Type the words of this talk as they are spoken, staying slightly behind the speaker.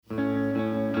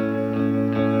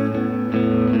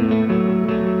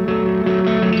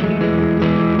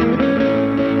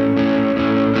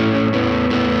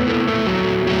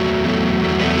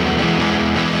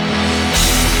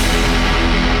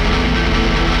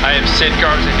I'm Sid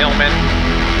Garza-Hillman,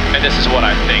 and this is what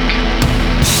I think.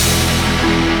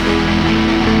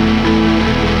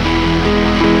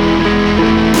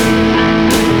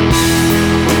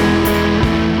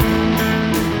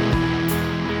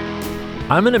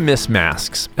 I'm going to miss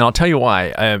masks, and I'll tell you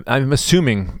why. I'm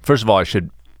assuming, first of all, I should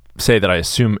say that I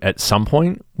assume at some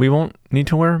point we won't need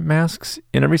to wear masks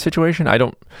in every situation. I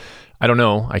don't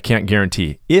know. I can't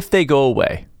guarantee. If they go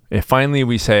away, if finally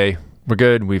we say, we're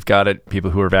good, we've got it, people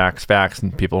who are vaxxed,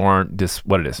 and people who aren't, this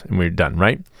what it is, and we're done,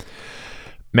 right?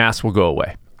 Masks will go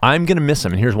away. I'm going to miss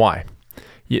them, and here's why.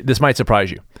 This might surprise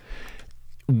you.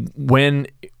 When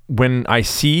I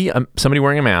see somebody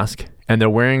wearing a mask, and they're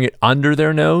wearing it under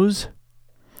their nose,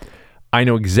 I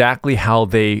know exactly how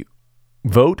they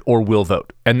vote or will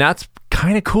vote. And that's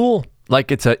kind of cool.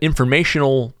 Like, it's an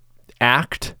informational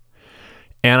act.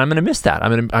 And I'm going to miss that. I'm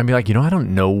going to be like, I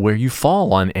don't know where you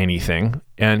fall on anything.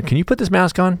 And can you put this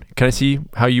mask on? Can I see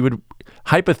how you would,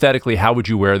 hypothetically, how would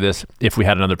you wear this if we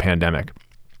had another pandemic?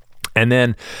 And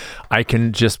then I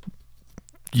can just,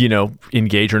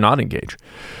 engage or not engage.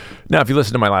 Now, if you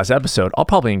listen to my last episode, I'll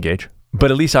probably engage.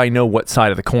 But at least I know what side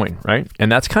of the coin, right?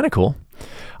 And that's kind of cool.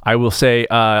 I will say,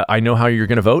 I know how you're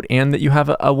going to vote and that you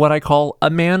have a what I call a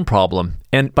man problem.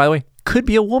 And by the way, could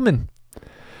be a woman.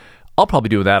 I'll probably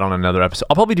do that on another episode.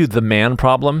 I'll probably do the man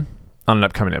problem on an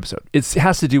upcoming episode. It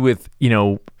has to do with,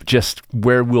 just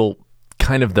where we'll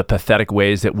kind of the pathetic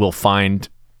ways that we'll find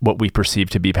what we perceive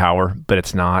to be power, but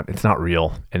it's not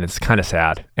real. And it's kind of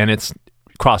sad. And it's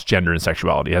cross-gender and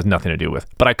sexuality. It has nothing to do with.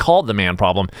 But I call it the man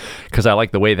problem because I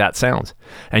like the way that sounds.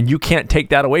 And you can't take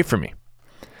that away from me.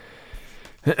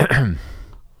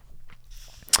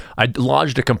 I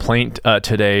lodged a complaint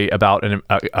today about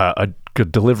a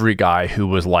delivery guy who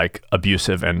was like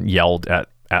abusive and yelled at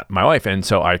my wife. And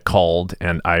so I called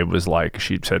and I was like,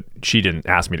 she said she didn't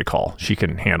ask me to call. She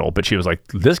couldn't handle, but she was like,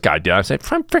 this guy did. I said,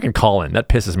 I'm freaking calling. That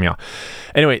pisses me off.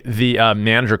 Anyway, the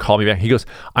manager called me back. He goes,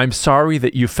 I'm sorry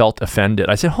that you felt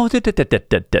offended. I said, hold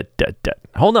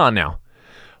on now,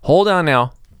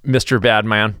 Mr. Bad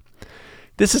Man.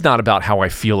 This is not about how I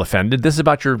feel offended. This is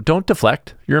about don't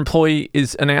deflect. Your employee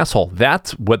is an asshole.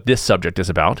 That's what this subject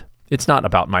is about. It's not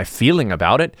about my feeling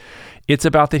about it. It's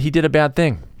about that he did a bad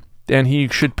thing. And he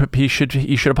should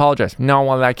apologize. No,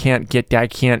 well, I can't.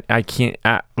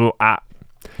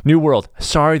 New World.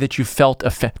 Sorry that you felt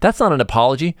offended. That's not an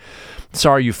apology.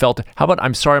 Sorry you felt. How about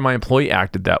I'm sorry my employee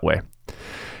acted that way.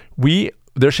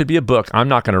 There should be a book. I'm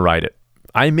not going to write it.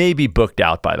 I may be booked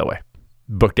out, by the way.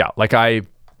 Booked out. Like I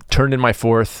turned in my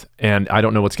fourth and I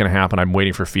don't know what's going to happen. I'm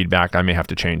waiting for feedback. I may have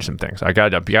to change some things. You got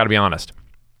to be honest.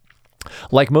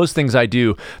 Like most things I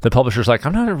do, the publisher's like,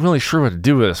 I'm not really sure what to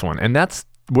do with this one. And that's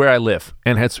where I live.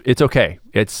 And it's okay.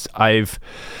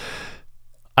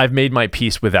 I've made my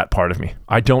peace with that part of me.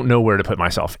 I don't know where to put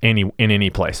myself in any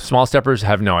place. Small steppers,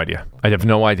 have no idea. I have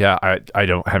no idea. I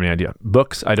don't have any idea.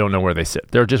 Books, I don't know where they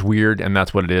sit. They're just weird, and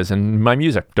that's what it is. And my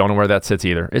music, don't know where that sits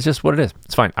either. It's just what it is.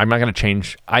 It's fine. I'm not going to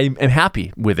change. I am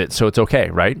happy with it, so it's okay,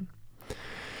 right?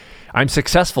 I'm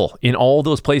successful in all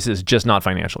those places, just not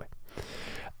financially.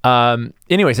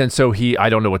 Anyways, and so I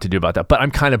don't know what to do about that, but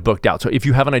I'm kind of booked out. So if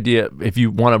you have an idea, if you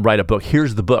want to write a book,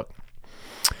 here's the book.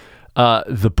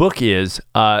 The book is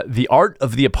The Art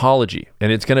of the Apology,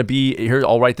 and it's going to be here.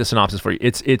 I'll write the synopsis for you.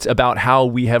 It's about how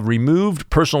we have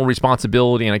removed personal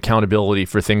responsibility and accountability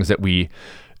for things that we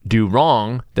do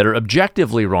wrong, that are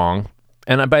objectively wrong.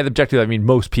 And by the objective, I mean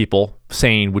most people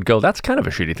sane would go, "That's kind of a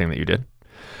shitty thing that you did,"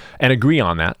 and agree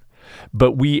on that.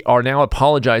 But we are now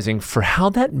apologizing for how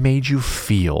that made you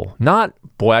feel. Not,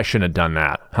 boy, I shouldn't have done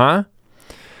that, huh?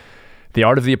 The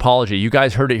Art of the Apology. You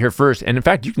guys heard it here first. And in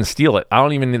fact, you can steal it.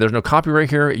 There's no copyright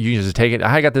here. You can just take it.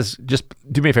 I got this. Just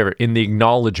do me a favor. In the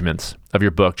acknowledgments of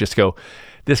your book, just go,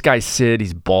 this guy's Sid,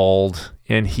 he's bald,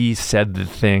 and he said the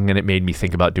thing, and it made me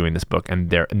think about doing this book. And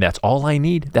that's all I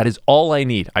need. That is all I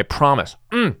need. I promise.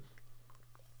 I'm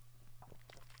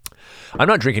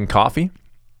not drinking coffee.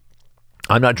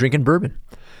 I'm not drinking bourbon.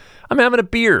 I'm having a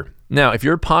beer. Now, if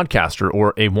you're a podcaster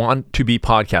or a want-to-be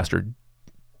podcaster,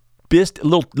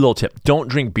 little tip, don't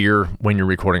drink beer when you're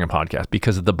recording a podcast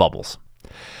because of the bubbles.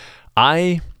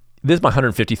 This is my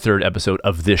 153rd episode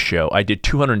of this show. I did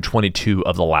 222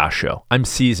 of the last show. I'm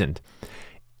seasoned.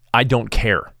 I don't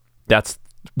care. That's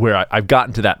where I've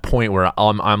gotten to that point where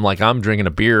I'm like, I'm drinking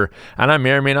a beer and I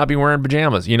may or may not be wearing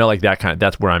pajamas, like that kind of,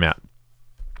 that's where I'm at.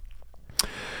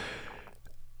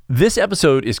 This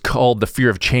episode is called The Fear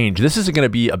of Change. This is going to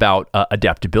be about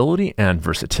adaptability and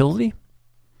versatility.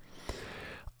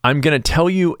 I'm going to tell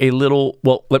you a little,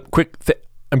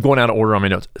 I'm going out of order on my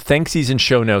notes. Thanksies and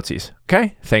show notesies,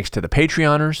 okay? Thanks to the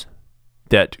Patreoners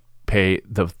that pay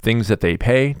the things that they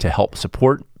pay to help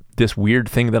support this weird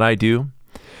thing that I do.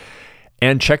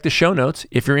 And check the show notes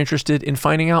if you're interested in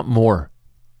finding out more.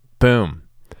 Boom.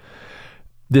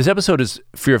 This episode is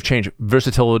fear of change,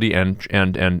 versatility,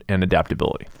 and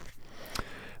adaptability.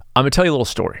 I'm going to tell you a little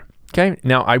story. Okay.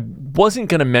 Now, I wasn't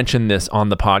going to mention this on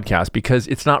the podcast because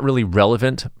it's not really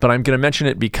relevant, but I'm going to mention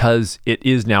it because it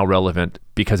is now relevant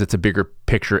because it's a bigger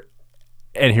picture.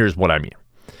 And here's what I mean.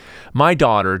 My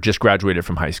daughter just graduated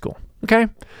from high school. Okay.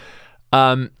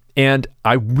 And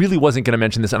I really wasn't going to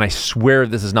mention this, and I swear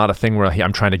this is not a thing where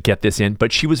I'm trying to get this in,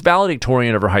 but she was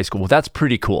valedictorian of her high school. Well, that's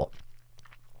pretty cool.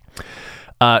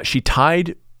 She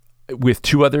tied with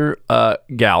two other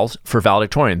gals for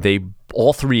valedictorian. They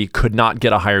all three could not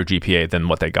get a higher GPA than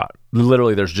what they got.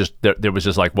 Literally, there was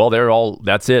just like, well,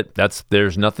 that's it.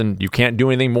 There's nothing, you can't do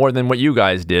anything more than what you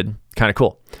guys did. Kind of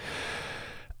cool.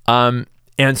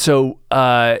 And so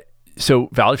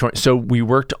valedictorian. So we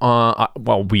worked on,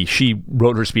 she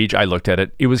wrote her speech. I looked at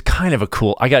it. It was kind of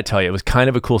I got to tell you, it was kind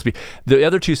of a cool speech. The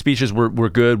other two speeches were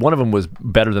good. One of them was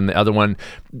better than the other one.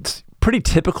 It's pretty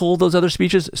typical, those other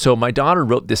speeches. So my daughter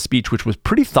wrote this speech, which was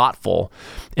pretty thoughtful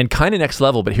and kind of next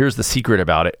level, but here's the secret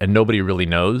about it, and nobody really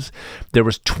knows. There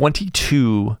was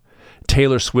 22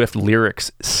 Taylor Swift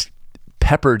lyrics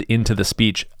peppered into the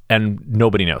speech, and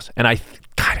nobody knows. And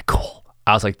kind of cool.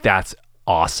 I was like, that's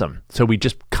awesome. So we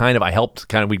just we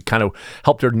helped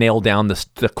her nail down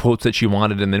the quotes that she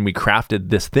wanted, and then we crafted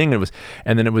this thing.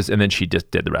 And then she just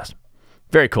did the rest.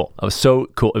 Very cool. It was so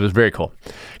cool. It was very cool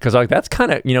because that's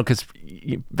kind of, because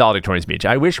valedictorian speech.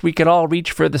 I wish we could all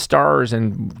reach for the stars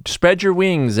and spread your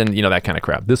wings and that kind of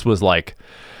crap. This was like,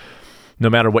 no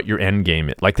matter what your end game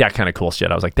is, like that kind of cool shit.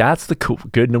 I was like, that's the cool,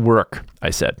 good work.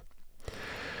 I said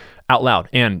out loud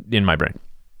and in my brain.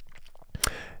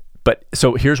 But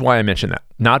so here's why I mentioned that.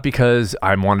 Not because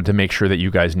I wanted to make sure that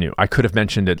you guys knew. I could have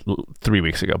mentioned it 3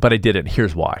 weeks ago, but I didn't.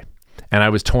 Here's why. And I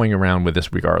was toying around with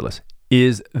this regardless.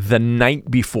 Is the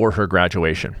night before her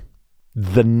graduation.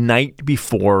 The night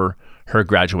before her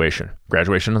graduation.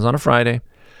 Graduation was on a Friday.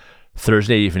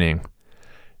 Thursday evening,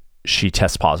 she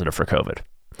tests positive for COVID.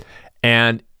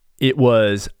 And it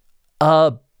was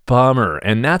a bummer.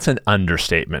 And that's an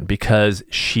understatement because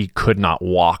she could not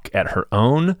walk at her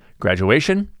own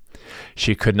graduation.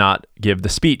 She could not give the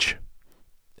speech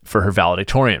for her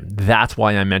valedictorian. That's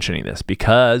why I'm mentioning this,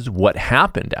 because what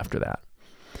happened after that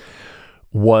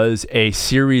was a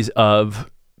series of,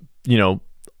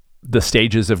 the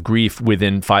stages of grief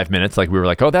within 5 minutes. Like we were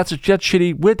like, oh, that's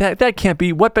shitty. That can't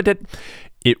be what, but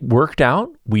it worked out.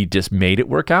 We just made it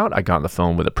work out. I got on the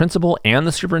phone with the principal and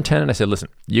the superintendent. I said, listen,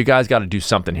 you guys got to do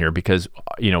something here because,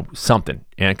 something.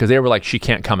 And because they were like, she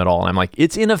can't come at all. And I'm like,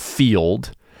 it's in a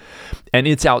field and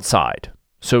it's outside.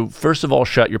 So first of all,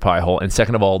 shut your pie hole. And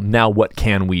second of all, now what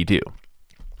can we do?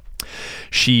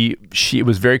 It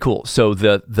was very cool. So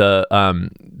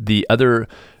the other,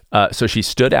 so she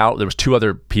stood out. There was two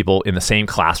other people in the same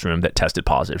classroom that tested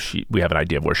positive. We have an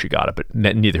idea of where she got it, but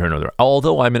neither here nor there.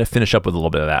 Although I'm going to finish up with a little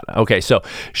bit of that. Okay. So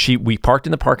we parked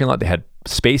in the parking lot. They had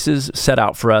spaces set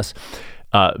out for us,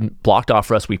 blocked off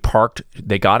for us. We parked,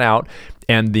 they got out,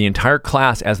 and the entire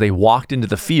class, as they walked into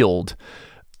the field,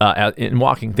 in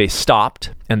walking, they stopped,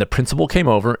 and the principal came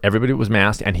over. Everybody was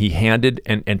masked, and he handed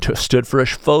and stood for a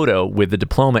photo with the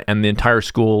diploma, and the entire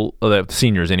school, the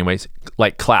seniors anyways,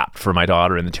 like clapped for my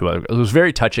daughter and the two other. It was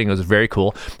very touching. It was very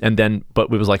cool. And then,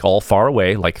 but it was like all far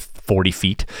away, like 40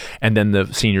 feet. And then the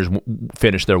seniors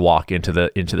finished their walk into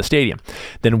the stadium.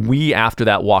 Then we, after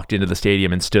that, walked into the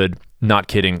stadium and stood, not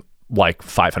kidding, like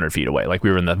 500 feet away. Like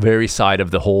we were in the very side of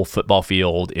the whole football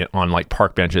field on like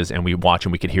park benches, and we watched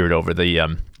and we could hear it over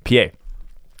the PA.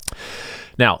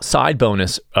 Now, side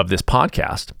bonus of this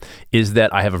podcast is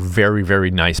that I have a very, very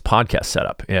nice podcast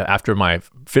setup. After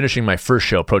finishing my first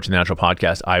show, Approaching the Natural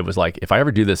Podcast, I was like, if I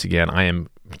ever do this again, I am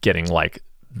getting like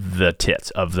the tits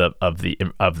of the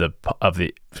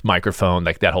microphone,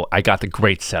 like that whole. I got the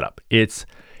great setup. It's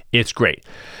great.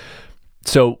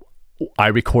 So I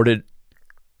recorded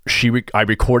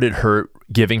her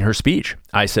giving her speech.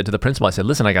 I said to the principal, I said,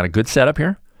 listen, I got a good setup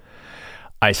here.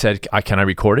 I said, can I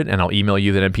record it? And I'll email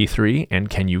you that MP3. And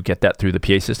can you get that through the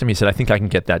PA system? He said, I think I can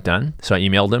get that done. So I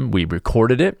emailed him. We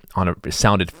recorded it it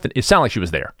sounded like she was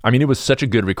there. I mean, it was such a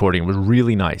good recording. It was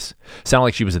really nice. Sounded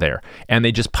like she was there. And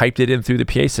they just piped it in through the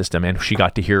PA system, and she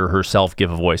got to hear herself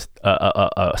give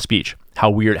a speech.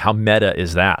 How weird, how meta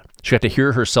is that? She got to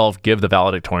hear herself give the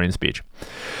valedictorian speech.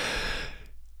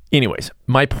 Anyways,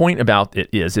 my point about it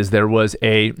is there was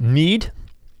a need,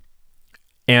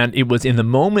 and it was in the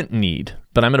moment need,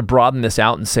 but I'm going to broaden this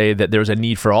out and say that there's a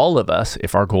need for all of us,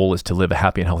 if our goal is to live a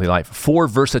happy and healthy life, for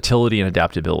versatility and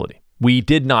adaptability. We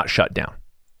did not shut down.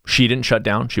 She didn't shut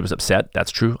down. She was upset.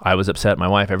 That's true. I was upset. My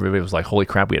wife, everybody was like, holy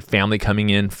crap. We had family coming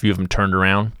in. A few of them turned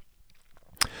around.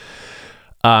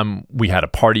 We had a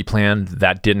party planned.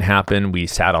 That didn't happen. We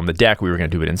sat on the deck. We were going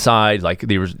to do it inside. Like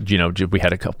there was, we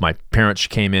had a couple, my parents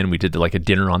came in. We did like a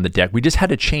dinner on the deck. We just had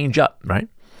to change up, right?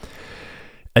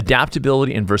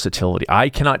 Adaptability and versatility. I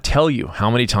cannot tell you how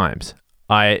many times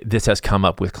this has come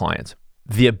up with clients.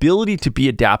 The ability to be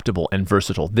adaptable and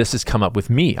versatile. This has come up with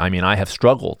me. I mean, I have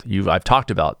struggled. I've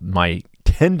talked about my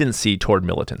tendency toward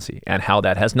militancy and how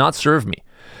that has not served me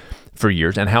for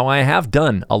years, and how I have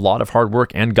done a lot of hard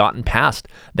work and gotten past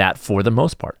that for the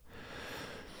most part,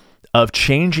 of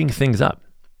changing things up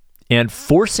and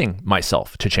forcing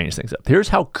myself to change things up. Here's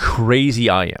how crazy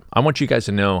I am. I want you guys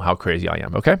to know how crazy I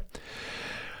am, okay?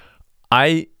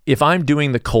 If I'm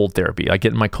doing the cold therapy, I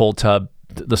get in my cold tub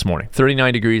this morning,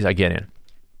 39 degrees, I get in.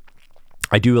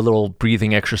 I do a little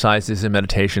breathing exercises and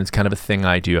meditation. It's kind of a thing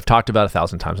I do. I've talked about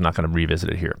 1,000 times. I'm not going to revisit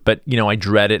it here. But, I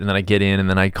dread it, and then I get in, and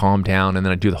then I calm down, and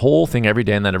then I do the whole thing every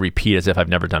day, and then I repeat as if I've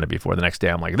never done it before. The next day,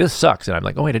 I'm like, this sucks. And I'm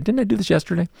like, oh, wait, didn't I do this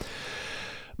yesterday?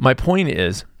 My point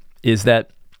is that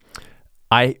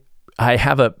I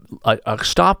have a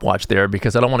stopwatch there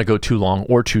because I don't want to go too long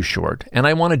or too short, and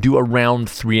I want to do around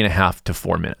 3.5 to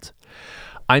 4 minutes.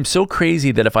 I'm so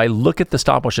crazy that if I look at the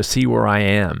stopwatch to see where I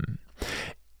am,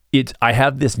 I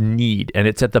have this need, and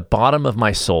it's at the bottom of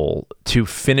my soul to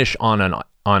finish on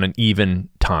an even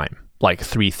time, like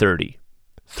 3:30,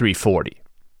 3:40.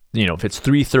 If it's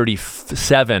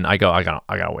 3:37, I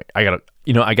gotta wait.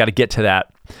 I gotta get to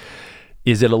that.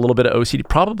 Is it a little bit of OCD?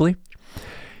 Probably.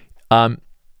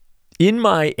 In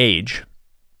my age,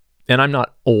 and I'm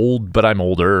not old, but I'm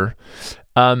older.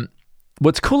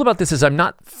 What's cool about this is I'm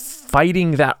not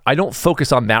fighting that. I don't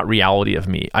focus on that reality of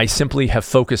me. I simply have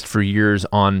focused for years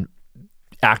on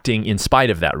acting in spite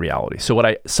of that reality. So what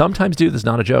I sometimes do, this is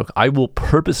not a joke, I will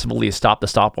purposefully stop the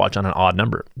stopwatch on an odd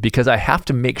number because I have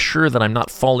to make sure that I'm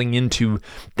not falling into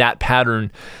that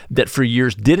pattern that for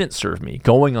years didn't serve me,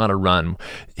 going on a run,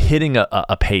 hitting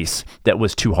a pace that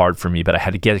was too hard for me, but I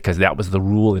had to get it because that was the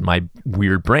rule in my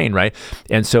weird brain, right?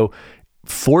 And so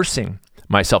forcing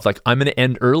myself, like, I'm going to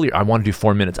end earlier. I want to do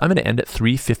 4 minutes. I'm going to end at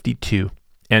 3:52.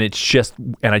 And I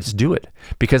just do it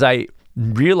because I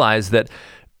realize that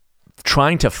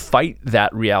trying to fight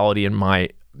that reality in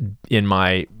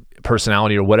my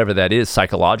personality or whatever that is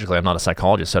psychologically, I'm not a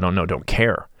psychologist, so I don't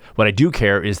care. What I do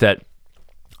care is that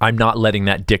I'm not letting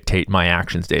that dictate my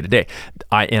actions day to day.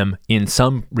 I am in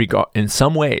some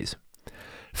ways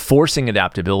forcing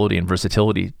adaptability and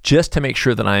versatility just to make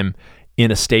sure that I'm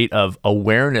in a state of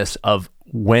awareness of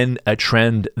when a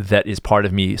trend that is part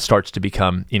of me starts to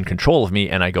become in control of me,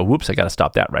 and I go, whoops, I got to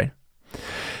stop that, right?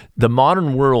 The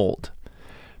modern world,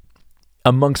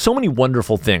 among so many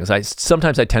wonderful things,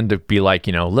 sometimes I tend to be like,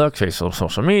 look,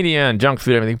 social media and junk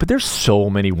food, everything, but there's so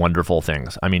many wonderful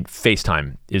things. I mean,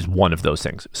 FaceTime is one of those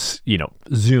things.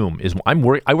 Zoom is. I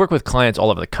work with clients all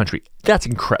over the country. That's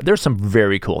incredible. There's some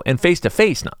very cool, and face to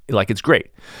face, it's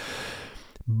great.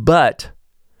 But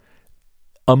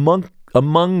among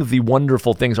the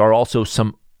wonderful things are also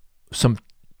some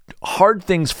hard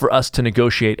things for us to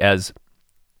negotiate as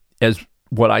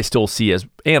what I still see as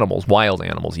animals, wild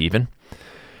animals even.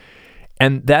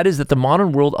 And that is that the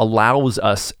modern world allows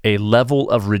us a level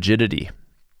of rigidity,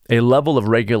 a level of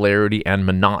regularity and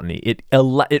monotony.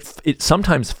 It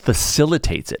sometimes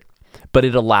facilitates it, but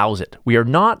it allows it. We are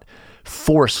not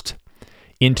forced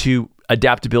into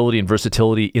adaptability and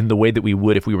versatility in the way that we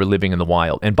would if we were living in the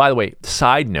wild. And by the way,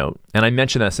 side note, and I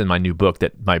mentioned this in my new book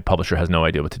that my publisher has no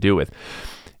idea what to do with,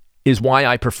 is why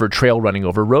I prefer trail running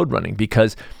over road running,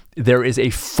 because there is a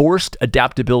forced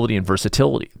adaptability and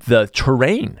versatility. The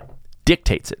terrain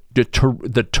dictates it.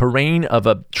 The terrain of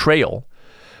a trail,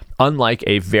 unlike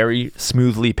a very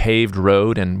smoothly paved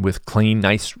road and with clean,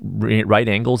 nice right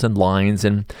angles and lines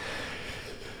and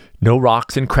no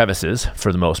rocks and crevices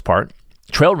for the most part,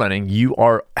 trail running, you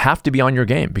have to be on your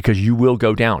game because you will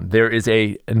go down. There is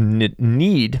a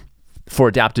need for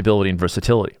adaptability and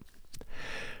versatility.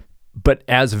 But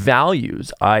as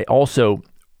values, I also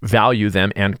value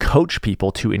them and coach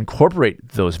people to incorporate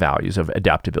those values of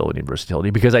adaptability and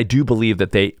versatility because I do believe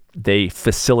that they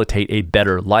facilitate a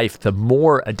better life the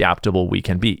more adaptable we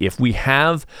can be. If we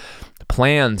have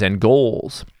plans and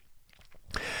goals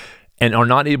and are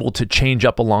not able to change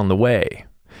up along the way,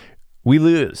 we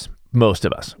lose. Most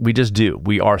of us, we just do.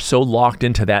 We are so locked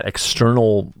into that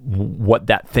external, what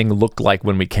that thing looked like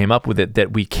when we came up with it,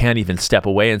 that we can't even step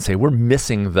away and say, we're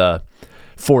missing the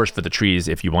forest for the trees,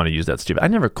 if you want to use that stupid. I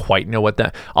never quite know what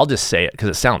that, I'll just say it because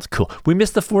it sounds cool. We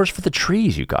miss the forest for the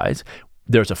trees, you guys.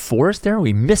 there's a forest there,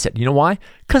 we miss it. You know why?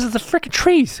 Because of the freaking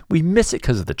trees. We miss it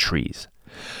because of the trees.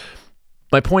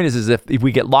 My point is if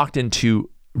we get locked into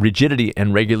rigidity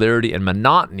and regularity and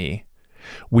monotony,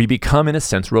 we become, in a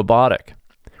sense, robotic.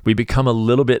 We become a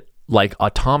little bit like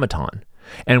automaton,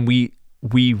 and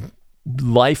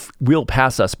life will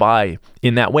pass us by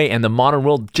in that way. And the modern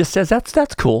world just says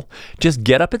that's cool. Just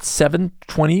get up at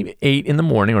 7:28 in the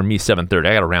morning, or me 7:30.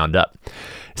 I got to round up.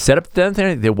 Set up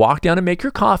then they walk down and make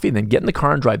your coffee, and then get in the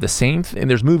car and drive the same and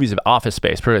there's movies of Office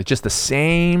Space, just the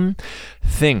same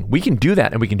thing. We can do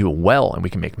that, and we can do it well, and we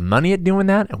can make money at doing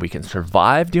that, and we can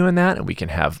survive doing that, and we can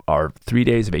have our 3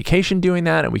 days of vacation doing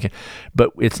that, and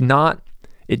but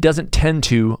it doesn't tend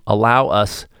to allow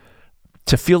us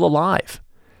to feel alive,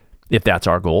 if that's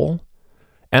our goal.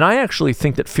 And I actually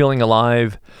think that feeling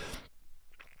alive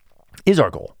is our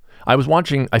goal.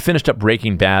 I finished up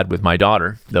Breaking Bad with my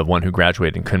daughter, the one who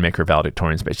graduated and couldn't make her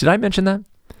valedictorian speech. Did I mention that?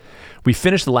 We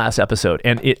finished the last episode,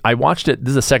 and I watched it. This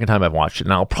is the second time I've watched it,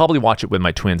 and I'll probably watch it with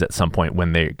my twins at some point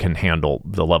when they can handle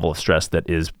the level of stress that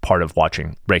is part of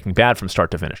watching Breaking Bad from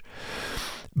start to finish.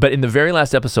 But in the very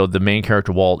last episode, the main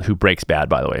character, Walt, who breaks bad,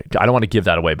 by the way, I don't want to give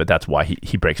that away, but that's why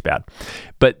he breaks bad.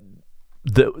 But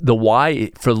the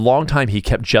why, for a long time, he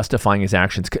kept justifying his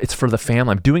actions. It's for the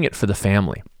family. I'm doing it for the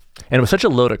family. And it was such a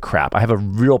load of crap. I have a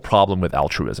real problem with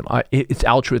altruism. It's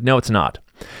altruism. No, it's not.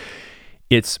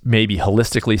 It's maybe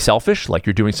holistically selfish, like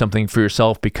you're doing something for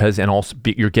yourself and also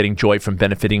you're getting joy from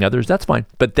benefiting others. That's fine.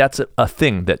 But that's a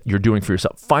thing that you're doing for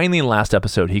yourself. Finally, in the last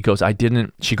episode, he goes,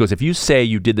 she goes, if you say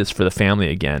you did this for the family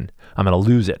again, I'm going to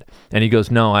lose it. And he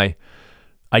goes, no, I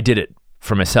did it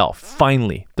for myself.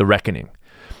 Finally, the reckoning.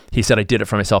 He said, I did it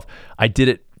for myself. I did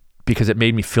it because it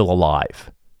made me feel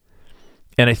alive.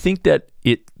 And I think that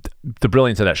the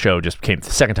brilliance of that show just came the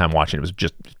second time watching it was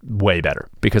just way better,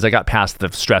 because I got past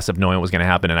the stress of knowing what was going to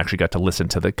happen and actually got to listen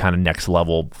to the kind of next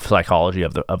level psychology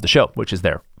of the show, which is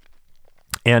there.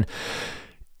 And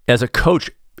as a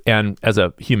coach and as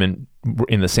a human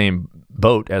in the same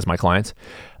boat as my clients,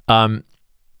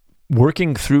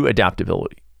 working through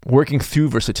adaptability, working through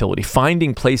versatility,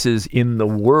 finding places in the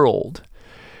world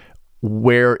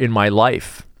where in my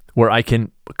life where I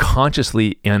can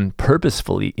consciously and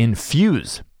purposefully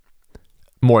infuse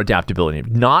more adaptability,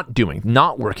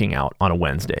 not working out on a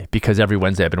Wednesday, because every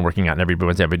Wednesday I've been working out and every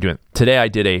Wednesday I've been doing it. Today I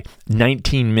did a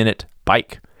 19-minute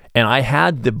bike, and I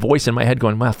had the voice in my head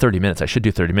going, well, 30 minutes, I should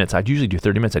do 30 minutes. I'd usually do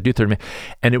 30 minutes. I'd do 30 minutes.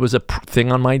 And it was a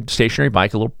thing on my stationary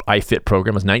bike, a little iFit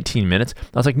program, was 19 minutes.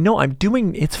 I was like, no,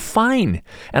 it's fine.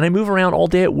 And I move around all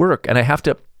day at work, and I have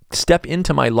to step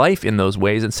into my life in those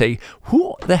ways and say,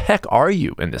 who the heck are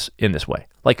you in this way?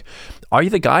 Like, are you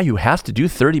the guy who has to do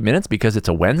 30 minutes because it's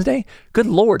a Wednesday? Good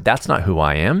Lord, that's not who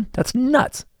I am. That's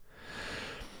nuts.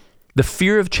 The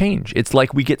fear of change. It's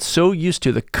like we get so used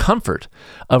to the comfort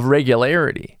of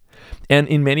regularity. And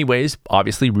in many ways,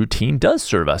 obviously, routine does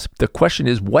serve us. The question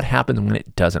is, what happens when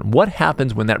it doesn't? What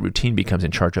happens when that routine becomes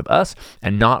in charge of us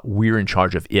and not we're in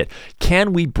charge of it?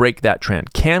 Can we break that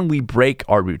trend? Can we break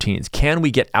our routines? Can we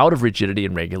get out of rigidity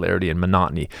and regularity and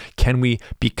monotony? Can we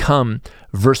become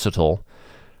versatile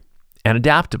and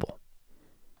adaptable?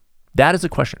 That is the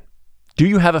question. Do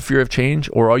you have a fear of change,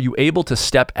 or are you able to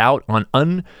step out on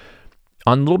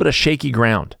a little bit of shaky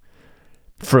ground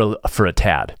for a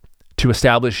tad, to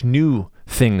establish new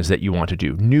things that you want to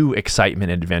do, new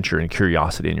excitement and adventure and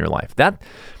curiosity in your life?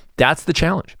 That's the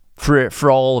challenge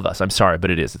for all of us. I'm sorry,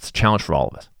 but it is. It's a challenge for all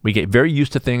of us. We get very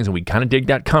used to things and we kind of dig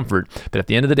that comfort, but at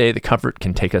the end of the day, the comfort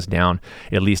can take us down,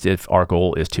 at least if our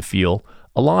goal is to feel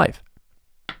alive.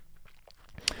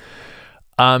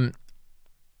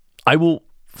 I will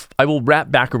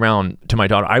wrap back around to my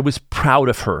daughter. I was proud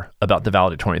of her about the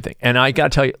valedictorian thing. And I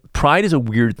got to tell you, pride is a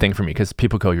weird thing for me, because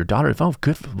people go, your daughter, oh,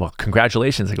 good. Well,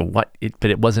 congratulations. I go, what?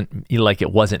 But it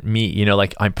wasn't me,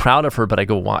 like I'm proud of her, but I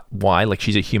go, why? Like,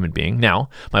 she's a human being. Now,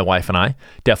 my wife and I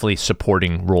definitely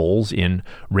supporting roles in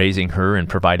raising her and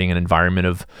providing an environment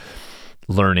of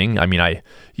learning. I mean, I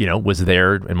was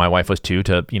there, and my wife was too,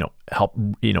 to help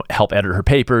edit her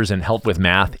papers and help with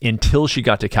math until she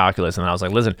got to calculus. And I was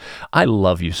like, listen, I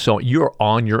love you, so you're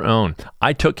on your own.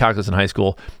 I took calculus in high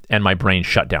school and my brain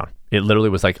shut down. It literally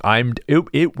was like that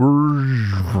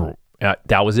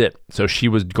was it. So she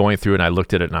was going through, and I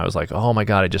looked at it and I was like, oh my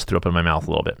God, I just threw up in my mouth a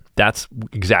little bit. That's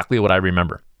exactly what I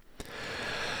remember.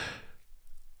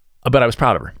 But I was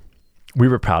proud of her. We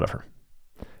were proud of her.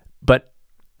 But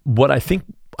what I think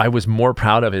I was more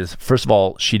proud of is, first of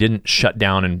all, she didn't shut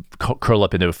down and curl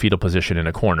up into a fetal position in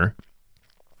a corner.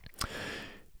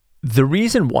 The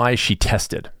reason why she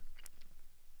tested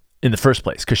in the first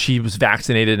place because she was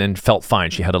vaccinated and felt fine.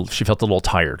 She felt a little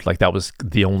tired. Like that was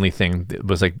the only thing that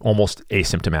was like almost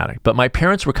asymptomatic. But my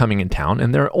parents were coming in town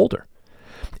and they're older.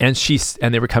 And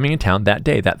they were coming in town that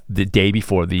day, the day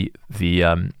before the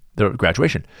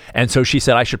graduation. And so she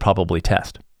said, I should probably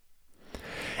test.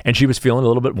 And she was feeling a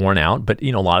little bit worn out, but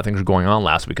a lot of things were going on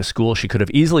last week of school. She could have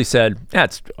easily said,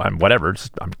 I'm whatever.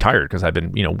 I'm tired because I've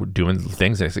been, doing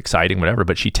things and it's exciting, whatever.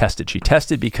 But she tested. She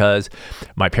tested because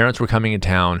my parents were coming in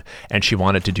town and she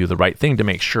wanted to do the right thing to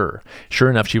make sure.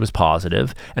 Sure enough, she was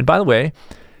positive. And by the way,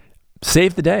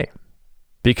 saved the day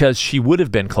because she would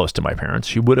have been close to my parents.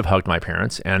 She would have hugged my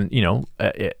parents and,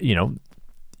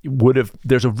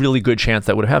 there's a really good chance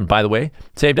that would have happened. By the way,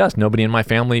 saved us. Nobody in my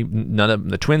family, none of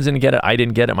the twins didn't get it. I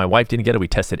didn't get it. My wife didn't get it. We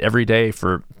tested every day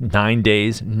for 9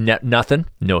 days. Nothing.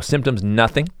 No symptoms.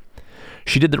 Nothing.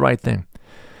 She did the right thing.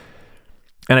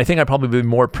 And I think I'd probably be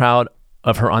more proud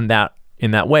of her in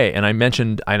that way. And I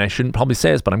mentioned, and I shouldn't probably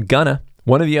say this, but I'm gonna.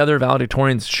 One of the other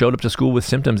valedictorians showed up to school with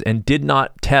symptoms and did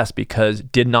not test because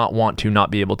did not want to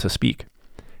not be able to speak.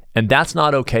 And that's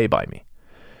not okay by me.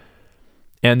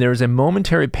 And there's a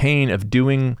momentary pain of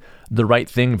doing the right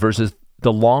thing versus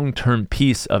the long-term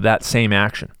piece of that same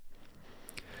action.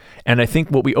 And I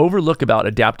think what we overlook about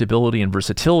adaptability and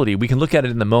versatility, we can look at it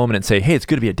in the moment and say, hey, it's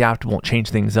good to be adaptable and change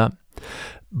things up.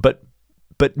 But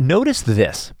notice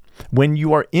this. When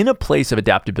you are in a place of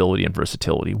adaptability and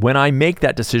versatility, when I make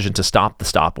that decision to stop the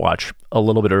stopwatch a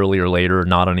little bit earlier or later,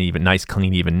 not on an nice,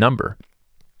 clean, even number,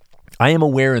 I am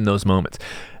aware in those moments.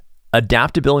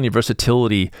 Adaptability and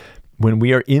versatility, when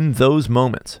we are in those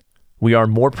moments, we are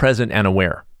more present and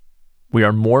aware. We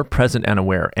are more present and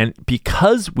aware. And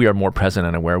because we are more present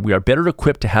and aware, we are better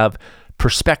equipped to have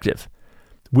perspective,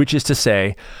 which is to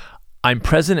say, I'm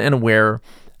present and aware.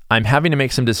 I'm having to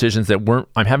make some decisions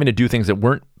I'm having to do things that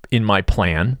weren't in my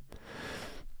plan.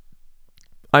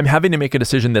 I'm having to make a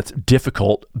decision that's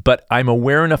difficult, but I'm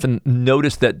aware enough and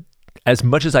notice that as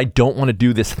much as I don't want to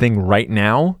do this thing right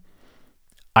now,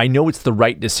 I know it's the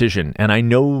right decision. And I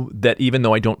know that even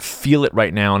though I don't feel it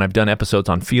right now, and I've done episodes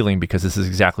on feeling because this is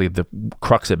exactly the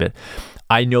crux of it,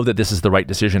 I know that this is the right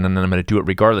decision and then I'm going to do it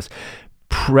regardless.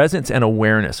 Presence and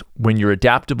awareness. When you're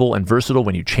adaptable and versatile,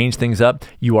 when you change things up,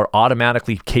 you are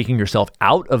automatically taking yourself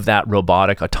out of that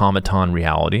robotic automaton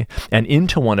reality and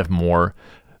into one of more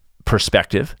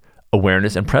perspective,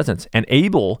 awareness, and presence, and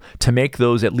able to make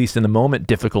those, at least in the moment,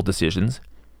 difficult decisions,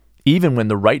 even when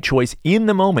the right choice in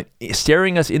the moment,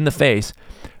 staring us in the face,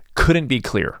 couldn't be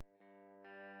clear.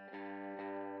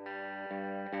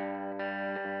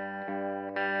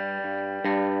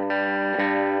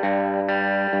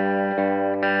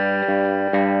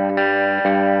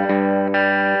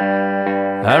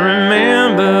 I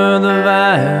remember the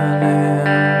violins,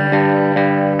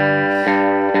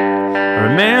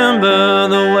 remember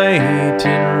the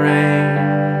waiting rain,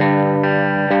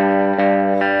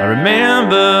 I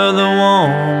remember the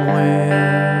warm wind,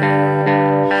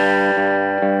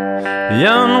 the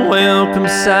unwelcome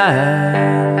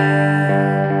silence.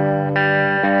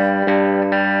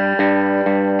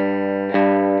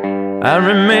 I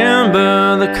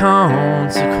remember the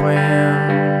consequence.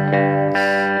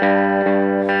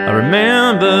 I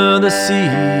remember the sequence.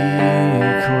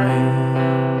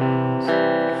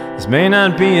 This may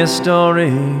not be a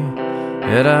story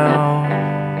at all.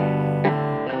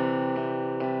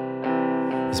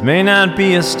 This may not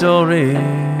be a story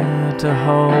to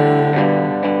hold.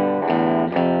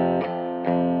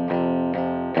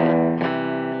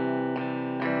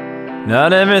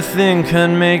 Not everything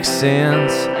can make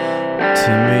sense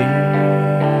to me.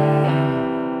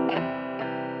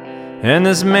 And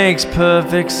this makes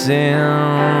perfect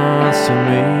sense to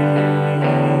me.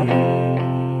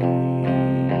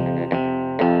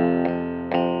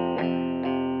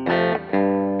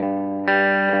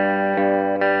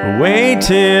 We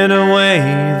waited away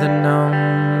the numb.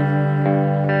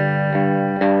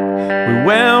 We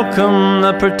welcomed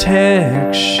the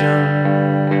protection.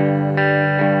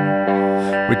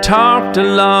 We talked a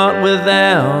lot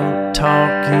without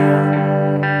talking.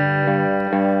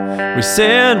 We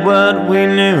said what we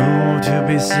knew to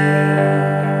be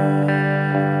said.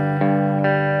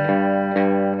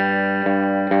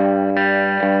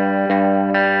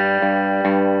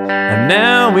 And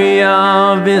now we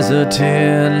are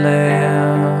visited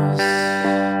less,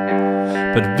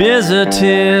 but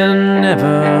visited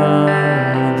nevertheless.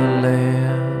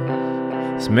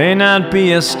 This may not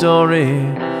be a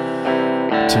story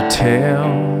to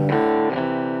tell.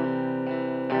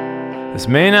 This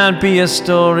may not be a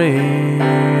story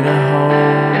to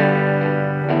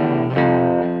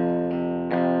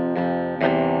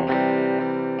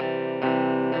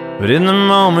hold. but in the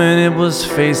moment it was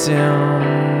facing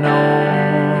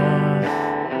north.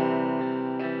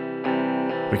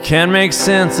 We can't make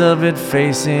sense of it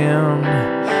facing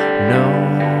north.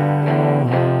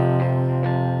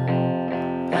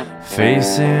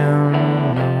 Facing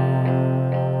north.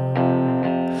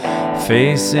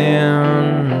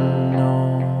 Facing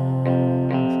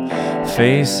north.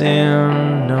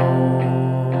 Facing north.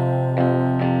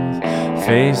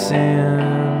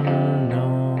 Facing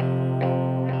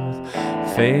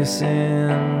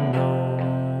facing north,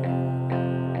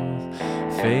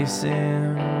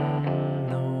 facing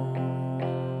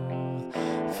north,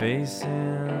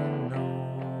 facing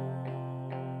north,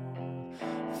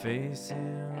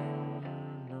 facing